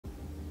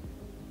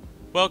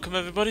Welcome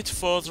everybody to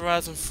Forza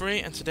Horizon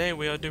 3, and today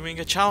we are doing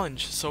a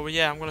challenge. So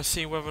yeah, I'm going to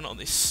see whether or not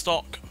this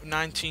stock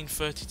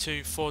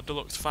 1932 Ford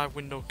Deluxe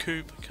 5-window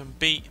coupe can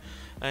beat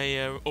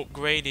a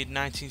upgraded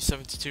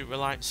 1972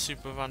 Reliant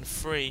Supervan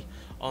 3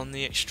 on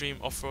the Extreme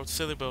Offroad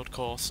Silly Build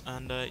course.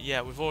 And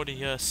yeah, we've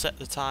already set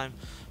the time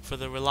for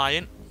the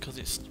Reliant, because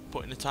it's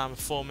putting the time of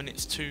 4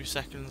 minutes 2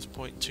 seconds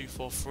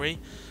 .243,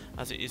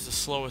 as it is the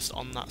slowest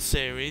on that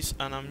series.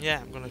 And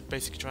yeah, I'm going to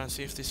basically try and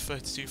see if this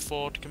 32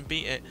 Ford can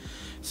beat it.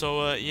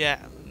 So yeah,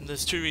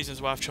 there's two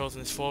reasons why I've chosen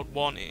this Ford.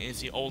 One, it is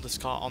the oldest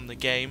car on the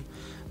game,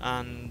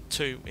 and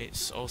two,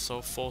 it's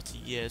also 40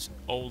 years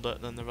older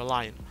than the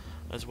Reliant,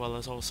 as well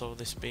as also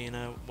this being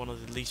one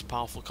of the least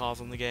powerful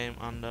cars on the game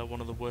and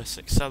one of the worst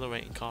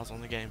accelerating cars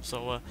on the game.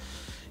 So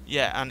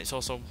yeah, and it's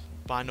also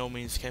by no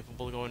means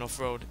capable of going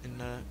off-road in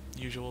the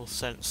usual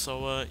sense.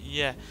 So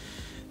yeah,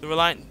 the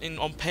Reliant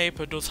on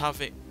paper does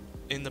have it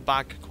in the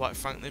bag, quite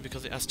frankly,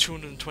 because it has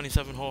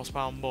 227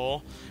 horsepower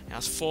more, it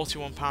has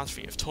 41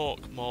 pounds-feet of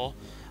torque more,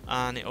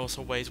 and it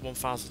also weighs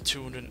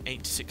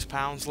 1,286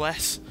 pounds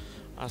less,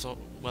 as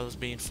well as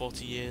being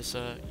 40 years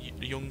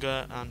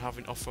younger and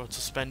having off-road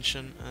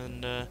suspension,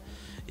 and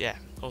yeah,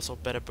 also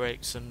better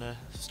brakes and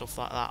stuff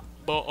like that.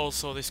 But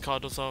also this car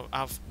does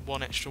have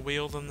one extra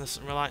wheel than the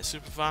Reliant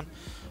Supervan,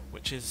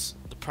 which is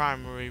the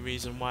primary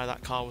reason why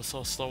that car was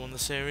so slow in the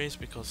series,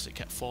 because it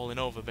kept falling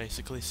over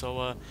basically.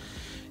 So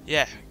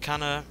yeah,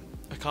 kinda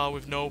a car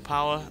with no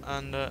power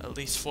and at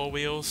least 4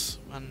 wheels,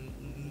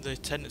 and the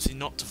tendency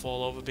not to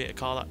fall over, be it a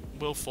car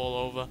that will fall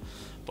over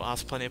but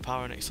has plenty of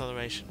power and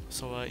acceleration.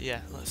 So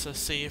yeah, let's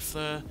see if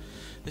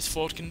this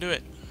Ford can do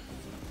it.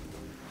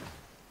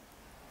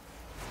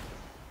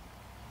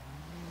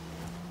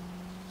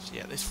 So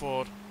yeah, this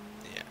Ford,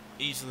 yeah,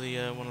 easily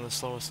one of the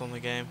slowest on the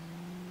game,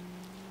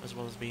 as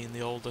well as being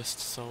the oldest.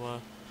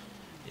 So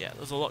yeah,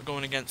 there's a lot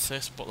going against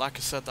this, but like I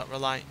said, that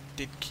Reliant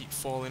did keep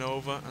falling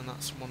over, and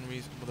that's one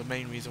reason, well, the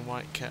main reason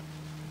why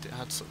it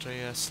had such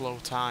a slow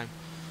time.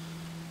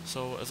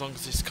 So as long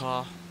as this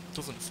car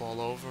doesn't fall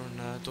over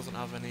and doesn't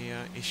have any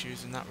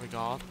issues in that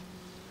regard,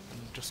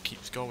 and just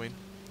keeps going,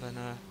 then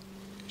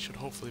it should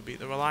hopefully beat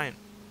the Reliant.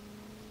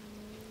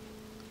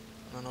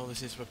 I know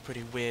this is a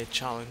pretty weird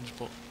challenge,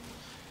 but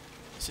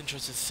it's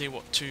interesting to see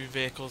what two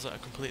vehicles that are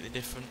completely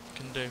different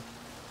can do.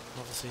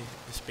 Obviously,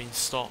 this being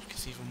stock,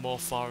 it's even more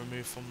far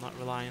removed from that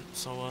Reliant,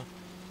 so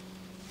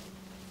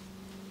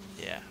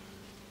yeah.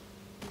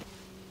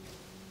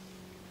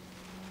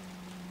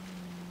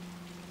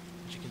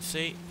 As you can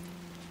see,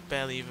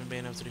 barely even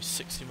being able to do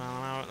 60 miles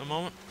an hour at the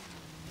moment.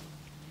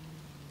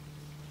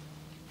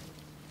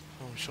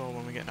 I'm sure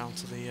when we get down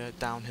to the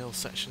downhill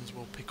sections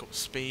we'll pick up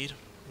speed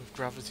with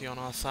gravity on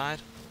our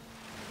side.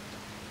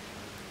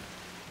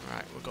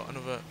 Right, we've got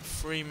another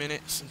 3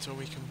 minutes until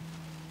we can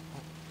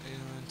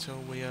until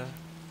we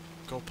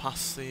go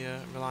past the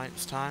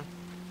Reliant's time.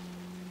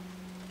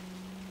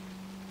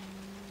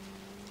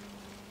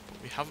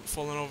 But we haven't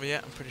fallen over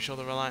yet. I'm pretty sure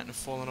the Reliant have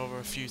fallen over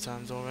a few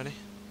times already.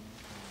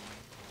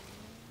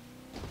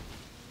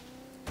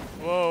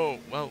 Whoa!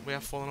 Well, we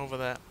have fallen over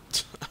there.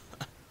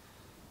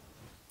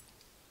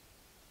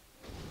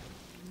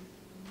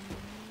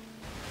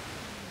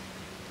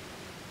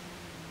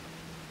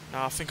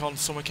 Now, I think on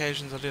some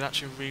occasions I did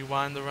actually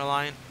rewind the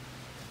Reliant,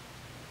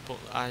 but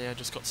I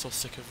just got so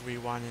sick of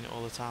rewinding it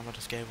all the time, I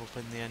just gave up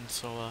in the end.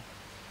 So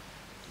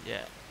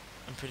yeah,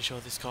 I'm pretty sure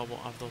this car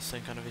won't have those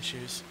same kind of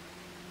issues.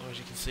 As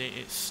you can see,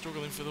 it's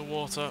struggling through the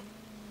water.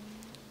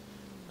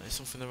 That is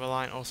something the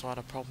Reliant also had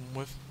a problem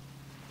with.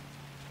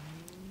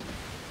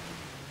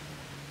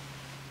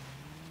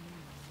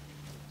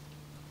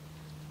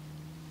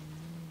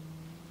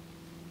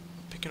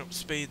 Picking up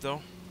speed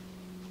though,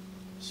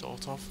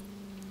 sort of.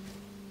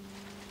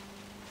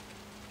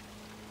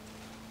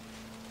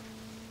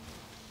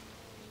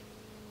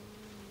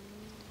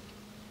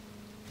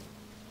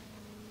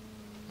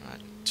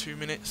 Right, 2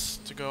 minutes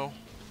to go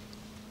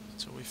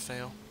until we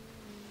fail.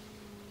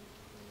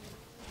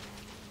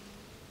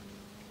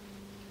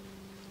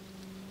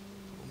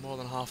 We're more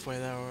than halfway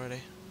there already.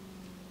 Right,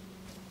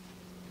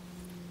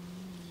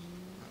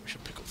 we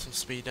should pick up some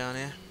speed down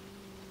here.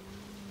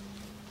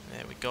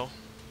 There we go.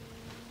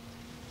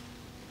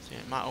 So yeah,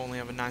 it might only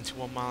have a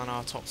 91 mile an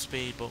hour top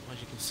speed, but as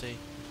you can see,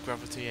 with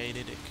gravity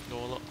aided, it can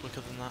go a lot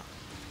quicker than that.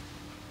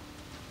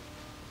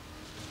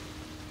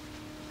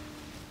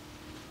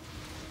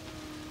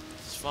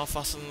 It's far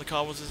faster than the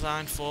car was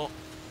designed for.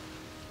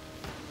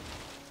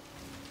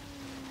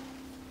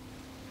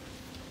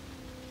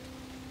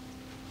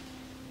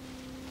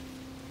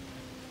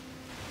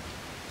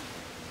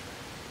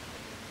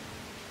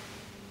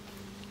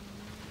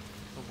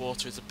 The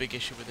water is a big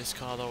issue with this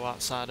car though,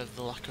 outside of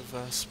the lack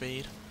of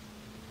speed.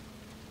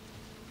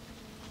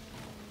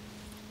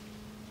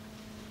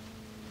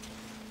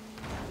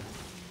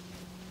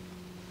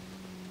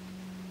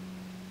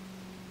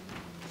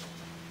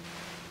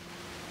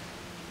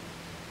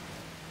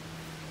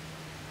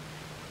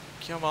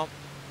 Come on.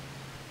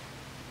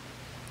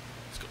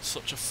 It's got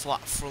such a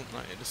flat front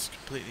that it just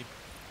completely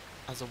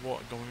has the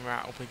water going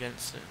right up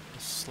against it. It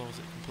just slows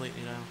it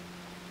completely down.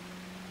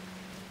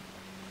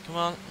 Come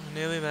on, we're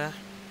nearly there.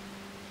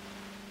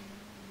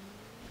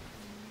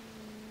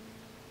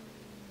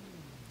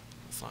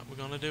 Looks like we're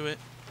gonna do it.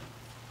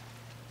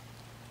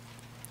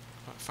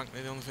 Quite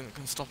frankly, the only thing that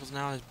can stop us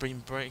now is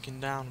being breaking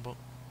down, but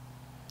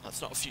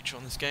that's not a feature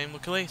on this game,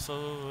 luckily.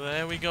 So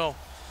there we go.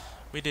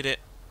 We did it.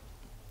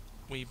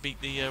 We beat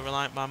the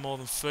Reliant by more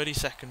than 30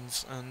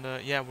 seconds, and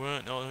yeah, we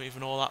weren't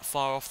even all that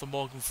far off the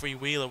Morgan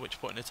freewheeler, which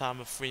put in a time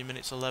of 3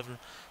 minutes 11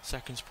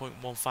 seconds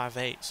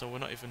 .158. So we're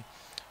not even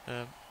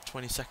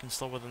 20 seconds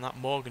slower than that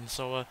Morgan.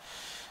 So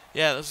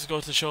yeah, this just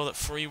goes to show that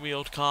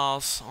freewheeled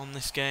cars on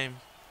this game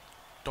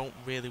don't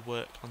really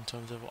work in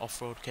terms of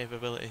off-road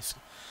capabilities.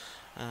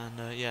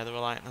 And yeah, the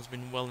Reliant has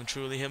been well and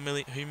truly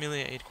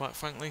humiliated, quite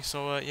frankly.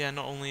 So yeah,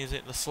 not only is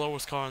it the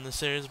slowest car in the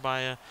series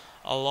by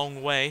a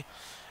long way,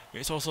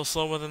 it's also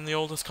slower than the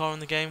oldest car in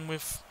the game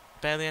with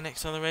barely any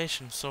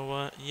acceleration.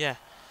 So yeah,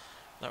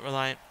 that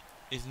Reliant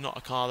is not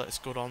a car that's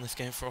good on this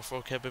game for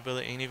off-road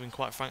capability, and even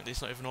quite frankly,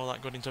 it's not even all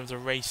that good in terms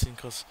of racing,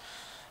 because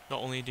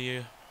not only do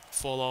you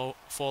fall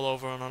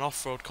over on an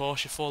off-road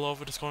course, you fall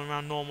over just going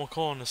around normal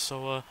corners.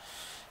 So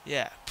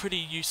yeah, pretty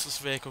useless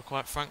vehicle,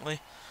 quite frankly.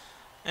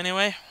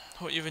 Anyway,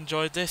 hope you've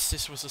enjoyed this.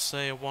 This was just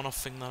a one-off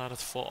thing that I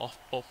just thought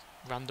up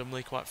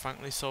randomly, quite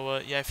frankly. So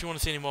yeah, if you want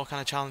to see any more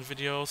kind of challenge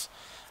videos,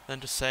 then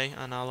just say,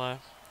 and I'll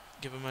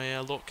give them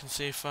a look and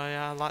see if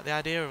I like the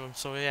idea of them.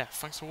 So yeah,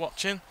 thanks for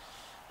watching,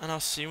 and I'll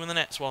see you in the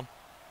next one.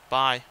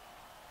 Bye.